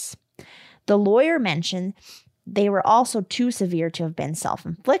face. The lawyer mentioned they were also too severe to have been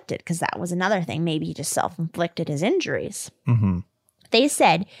self-inflicted, because that was another thing. Maybe he just self-inflicted his injuries. Mm-hmm. They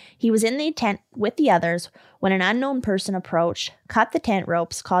said he was in the tent with the others when an unknown person approached, cut the tent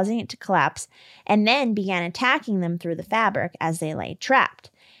ropes, causing it to collapse, and then began attacking them through the fabric as they lay trapped.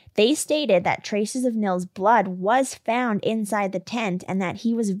 They stated that traces of Nils' blood was found inside the tent and that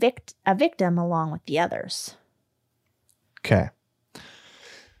he was a victim along with the others. Okay.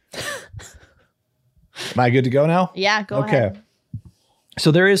 Am I good to go now? Yeah, go ahead. Okay.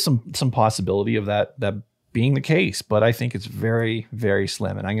 So there is some possibility of that being the case, but I think it's very, very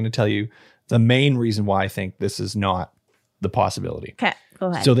slim. And I'm going to tell you the main reason why I think this is not the possibility. Okay, go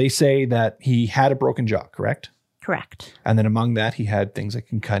ahead. So they say that he had a broken jaw, correct? Correct. And then among that, he had things like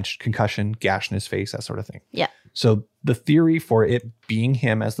concussion, gash in his face, that sort of thing. Yeah. So the theory for it being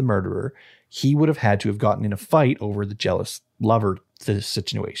him as the murderer, he would have had to have gotten in a fight over the jealous lover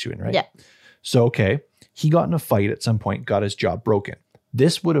situation, right? Yeah. So, okay, he got in a fight at some point, got his jaw broken.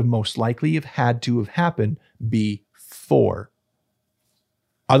 This would have most likely have had to have happened before.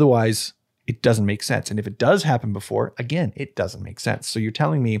 Otherwise, it doesn't make sense. And if it does happen before, again, it doesn't make sense. So you're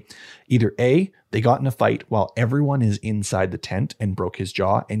telling me either A, they got in a fight while everyone is inside the tent and broke his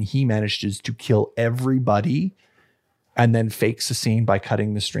jaw, and he manages to kill everybody and then fakes the scene by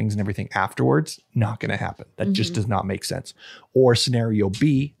cutting the strings and everything afterwards. Not going to happen. That just does not make sense. Or scenario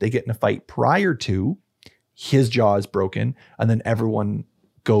B, they get in a fight prior to, his jaw is broken, and then everyone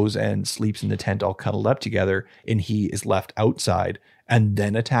goes and sleeps in the tent all cuddled up together, and he is left outside and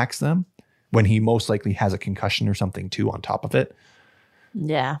then attacks them when he most likely has a concussion or something too on top of it.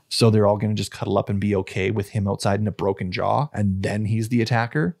 Yeah. So they're all going to just cuddle up and be okay with him outside in a broken jaw, and then he's the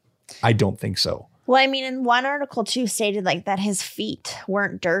attacker? I don't think so. Well, I mean, in one article too stated like that his feet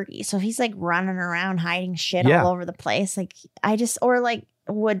weren't dirty. So if he's like running around hiding shit all over the place, like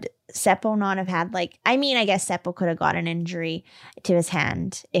would Seppo not have had I guess Seppo could have got an injury to his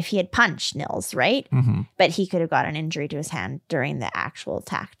hand if he had punched Nils, right? Mm-hmm. But he could have got an injury to his hand during the actual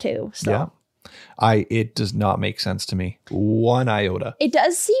attack too. So it does not make sense to me. One iota. It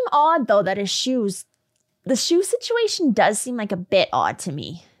does seem odd though that the shoe situation does seem like a bit odd to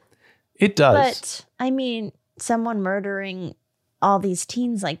me. It does. But I mean, someone murdering all these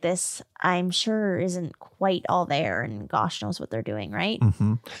teens like this, I'm sure isn't quite all there, and gosh knows what they're doing, right?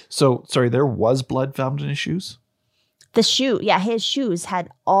 Mm-hmm. So, sorry, there was blood found in his shoes? His shoes had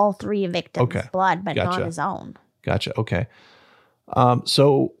all 3 victims' blood, but not his own. Gotcha. Okay.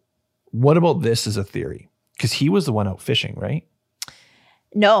 So what about this as a theory? Because he was the one out fishing, right?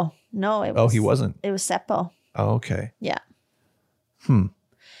 No. He wasn't. It was Seppo. Oh, okay. Yeah.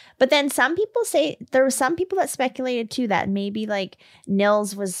 But then some people say, there were some people that speculated too that maybe like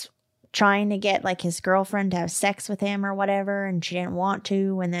Nils was trying to get like his girlfriend to have sex with him or whatever, and she didn't want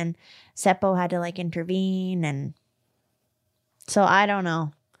to, and then Seppo had to like intervene, and so I don't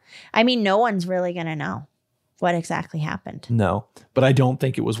know. I mean, no one's really gonna know what exactly happened. No, but I don't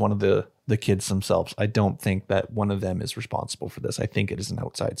think it was one of the kids themselves. I don't think that one of them is responsible for this. I think it is an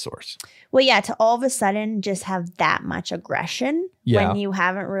outside source. Well, yeah, to all of a sudden just have that much aggression when you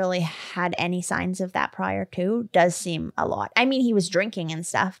haven't really had any signs of that prior to does seem a lot. I mean, he was drinking and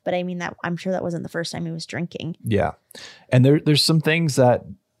stuff, but I mean that I'm sure that wasn't the first time he was drinking. Yeah. And there's some things that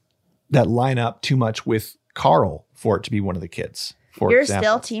line up too much with Carl for it to be one of the kids. You're example.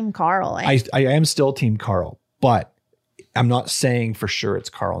 Still team Carl. I am still team Carl, but I'm not saying for sure it's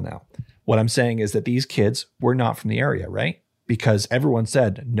Carl now. What I'm saying is that these kids were not from the area, right? Because everyone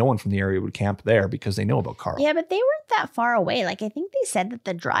said no one from the area would camp there because they know about Carl. Yeah, but they weren't that far away. Like, I think they said that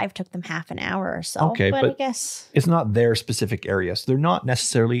the drive took them half an hour or so. Okay, but I guess it's not their specific area. So they're not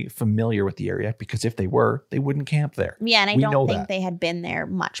necessarily familiar with the area, because if they were, they wouldn't camp there. Yeah, and I don't think they had been there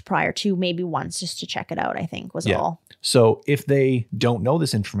much prior to, maybe once just to check it out, I think was all. So if they don't know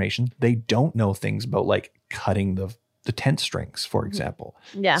this information, they don't know things about like cutting the tent strings, for example.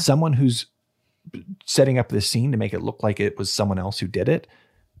 Yeah. Someone who's setting up this scene to make it look like it was someone else who did it,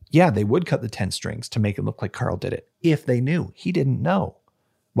 yeah, they would cut the tent strings to make it look like Carl did it if they knew. He didn't know.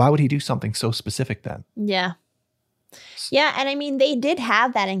 Why would he do something so specific then? Yeah. Yeah, and I mean, they did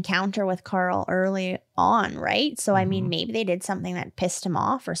have that encounter with Carl early on, right? So, I mean, maybe they did something that pissed him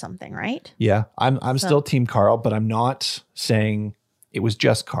off or something, right? Yeah, I'm still Team Carl, but I'm not saying it was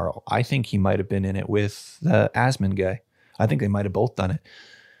just Carl. I think he might have been in it with the Asmund guy. I think they might have both done it.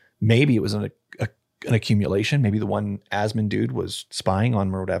 Maybe it was an accumulation. Maybe the one Asmund dude was spying on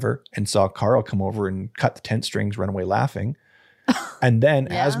him or whatever and saw Carl come over and cut the tent strings, run away laughing. And then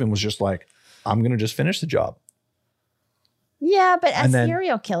Asmund was just like, I'm going to just finish the job. Yeah, but as a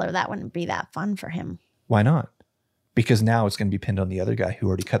serial killer, that wouldn't be that fun for him. Why not? Because now it's going to be pinned on the other guy who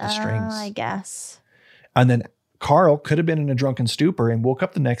already cut the strings. I guess. And then Carl could have been in a drunken stupor and woke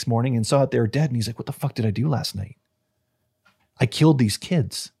up the next morning and saw that they were dead. And he's like, what the fuck did I do last night? I killed these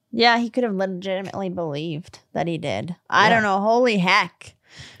kids. Yeah, he could have legitimately believed that he did. I don't know. Holy heck.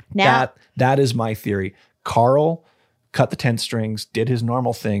 Now that is my theory. Carl cut the tent strings, did his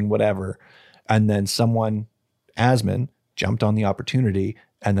normal thing, whatever. And then someone, Asmund, jumped on the opportunity,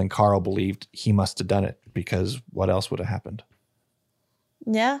 and then Carl believed he must have done it because what else would have happened?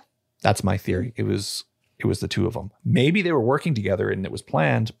 Yeah. That's my theory. It was the two of them. Maybe they were working together and it was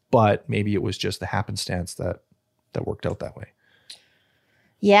planned, but maybe it was just the happenstance that worked out that way.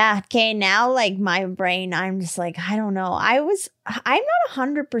 Yeah. Okay. Now, like my brain, I'm just like, I don't know. I'm not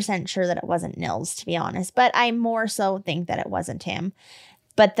 100% sure that it wasn't Nils, to be honest, but I more so think that it wasn't him.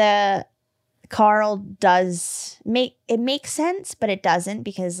 But the Carl does make sense, but it doesn't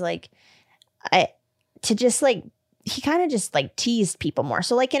because he kind of just like teased people more.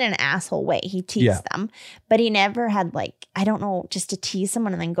 So like in an asshole way, he teased them, but he never had like, I don't know, just to tease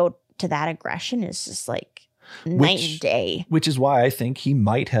someone and then go to that aggression is just like night and day. Which is why I think he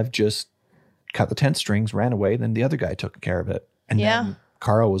might have just cut the tent strings, ran away, then the other guy took care of it. And then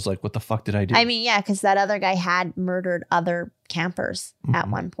Carl was like, what the fuck did I do? I mean, yeah, because that other guy had murdered other campers at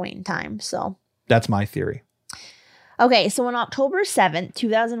one point in time. So that's my theory. Okay, so on October 7th,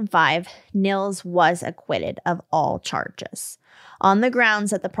 2005, Nils was acquitted of all charges on the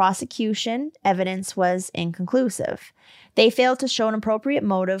grounds that the prosecution evidence was inconclusive. They failed to show an appropriate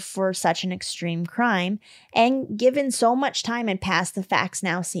motive for such an extreme crime, and given so much time had passed, the facts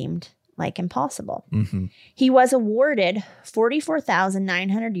now seemed like impossible. He was awarded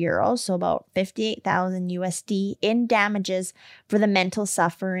 44,900 euros, so about 58,000 USD in damages for the mental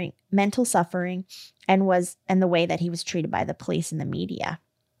suffering and the way that he was treated by the police and the media.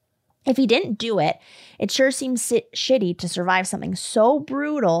 If he didn't do it, it sure seems shitty to survive something so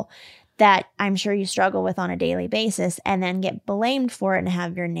brutal that I'm sure you struggle with on a daily basis and then get blamed for it and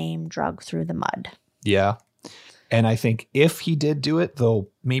have your name dragged through the mud. Yeah. And I think if he did do it, though,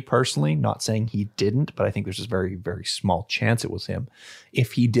 me personally, not saying he didn't, but I think there's a very, very small chance it was him.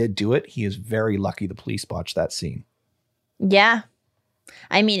 If he did do it, he is very lucky the police botched that scene. Yeah.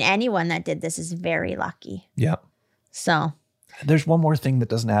 I mean, anyone that did this is very lucky. Yeah. So. There's one more thing that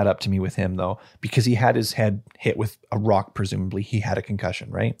doesn't add up to me with him, though, because he had his head hit with a rock, presumably. He had a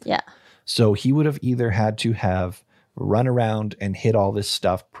concussion, right? Yeah. So he would have either had to have run around and hit all this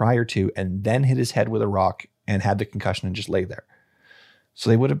stuff prior to, and then hit his head with a rock and had the concussion and just lay there. So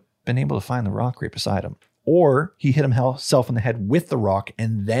they would have been able to find the rock right beside him. Or he hit himself in the head with the rock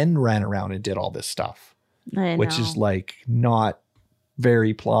and then ran around and did all this stuff. Which is like not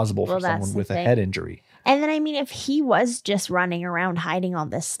very plausible for someone with a head injury. And then, I mean, if he was just running around hiding all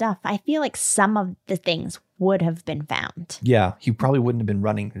this stuff, I feel like some of the things would have been found. Yeah, he probably wouldn't have been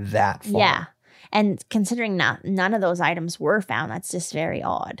running that far. Yeah. And considering none of those items were found, that's just very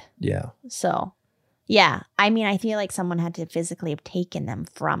odd. Yeah. So, yeah. I mean, I feel like someone had to physically have taken them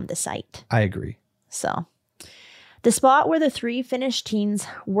from the site. I agree. So, the spot where the 3 Finnish teens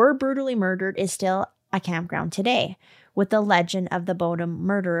were brutally murdered is still a campground today, with the legend of the Bodom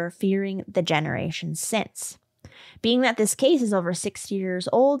murderer fearing the generations since. Being that this case is over 60 years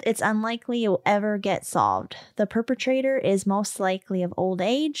old, it's unlikely it will ever get solved. The perpetrator is most likely of old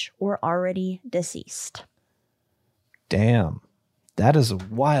age or already deceased. Damn. That is a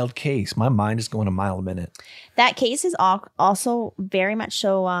wild case. My mind is going a mile a minute. That case is also very much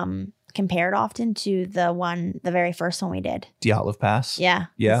so compared often to the very first one we did. Dyatlov Pass? Yeah.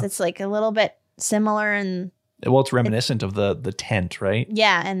 Yeah. It's like a little bit similar and... Well, it's reminiscent of the tent, right?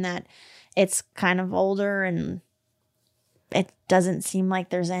 Yeah, and that it's kind of older and it doesn't seem like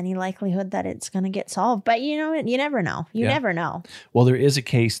there's any likelihood that it's going to get solved. But you know, you never know. You never know. Well, there is a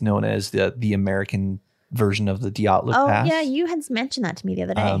case known as the American version of the Diatlov Pass. Oh, yeah. You had mentioned that to me the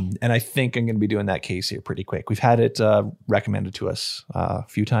other day. And I think I'm going to be doing that case here pretty quick. We've had it recommended to us a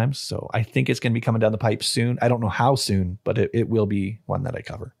few times. So I think it's going to be coming down the pipe soon. I don't know how soon, but it will be one that I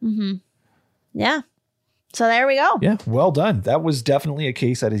cover. Mm-hmm. Yeah. So there we go. Yeah, well done. That was definitely a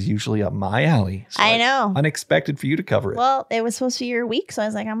case that is usually up my alley. So I know. Unexpected for you to cover it. Well, it was supposed to be your week, so I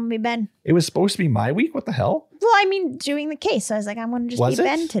was like, I'm going to be Ben. It was supposed to be my week? What the hell? Well, I mean, doing the case. So I was like, I'm going to just be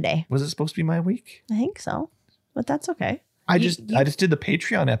Ben today. Was it supposed to be my week? I think so, but that's okay. I just did the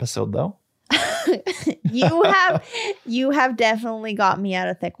Patreon episode, though. You have definitely got me out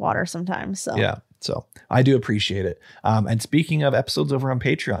of thick water sometimes. So yeah. So I do appreciate it. And speaking of episodes over on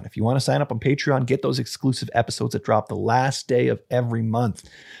Patreon, if you want to sign up on Patreon, get those exclusive episodes that drop the last day of every month.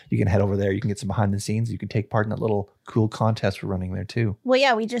 You can head over there. You can get some behind the scenes. You can take part in that little cool contest we're running there too. Well,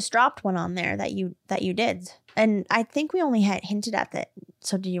 yeah, we just dropped one on there that you did. And I think we only had hinted at that.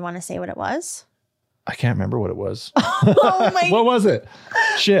 So do you want to say what it was? I can't remember what it was. Oh my What was it?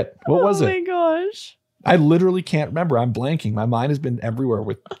 Shit. What was it? Oh my gosh. I literally can't remember. I'm blanking. My mind has been everywhere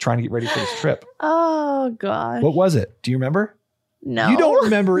with trying to get ready for this trip. Oh, God. What was it? Do you remember? No. You don't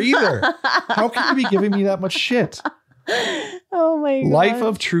remember either. How can you be giving me that much shit? Oh, my God. Life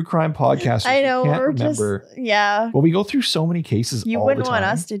of true crime podcasters. I know. Can't We're remember. Yeah. Well, we go through so many cases You all wouldn't the time.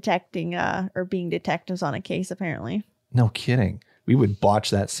 want us detecting or being detectives on a case, apparently. No kidding. We would botch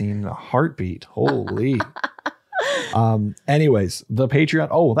that scene in a heartbeat. Holy. Anyways, the Patreon.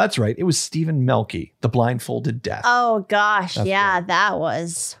 Oh, that's right. It was Stephen Melky, the blindfolded death. Oh gosh, That's yeah, right. that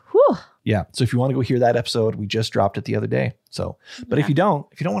was. Whew. Yeah. So if you want to go hear that episode, we just dropped it the other day. So, but if you don't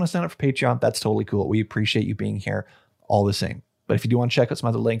want to sign up for Patreon, that's totally cool. We appreciate you being here all the same. But if you do want to check out some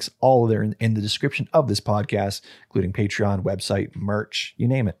other links, all of there in the description of this podcast, including Patreon, website, merch, you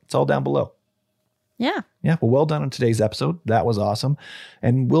name it. It's all down below. Yeah. Yeah. Well done on today's episode. That was awesome.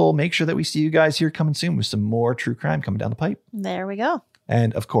 And we'll make sure that we see you guys here coming soon with some more true crime coming down the pipe. There we go.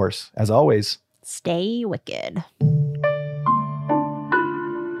 And of course, as always, stay wicked.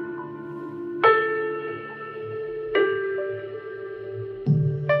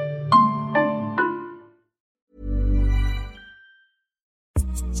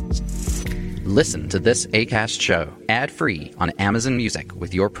 Listen to this Acast show ad-free on Amazon Music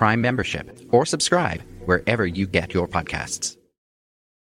with your Prime membership, or subscribe wherever you get your podcasts.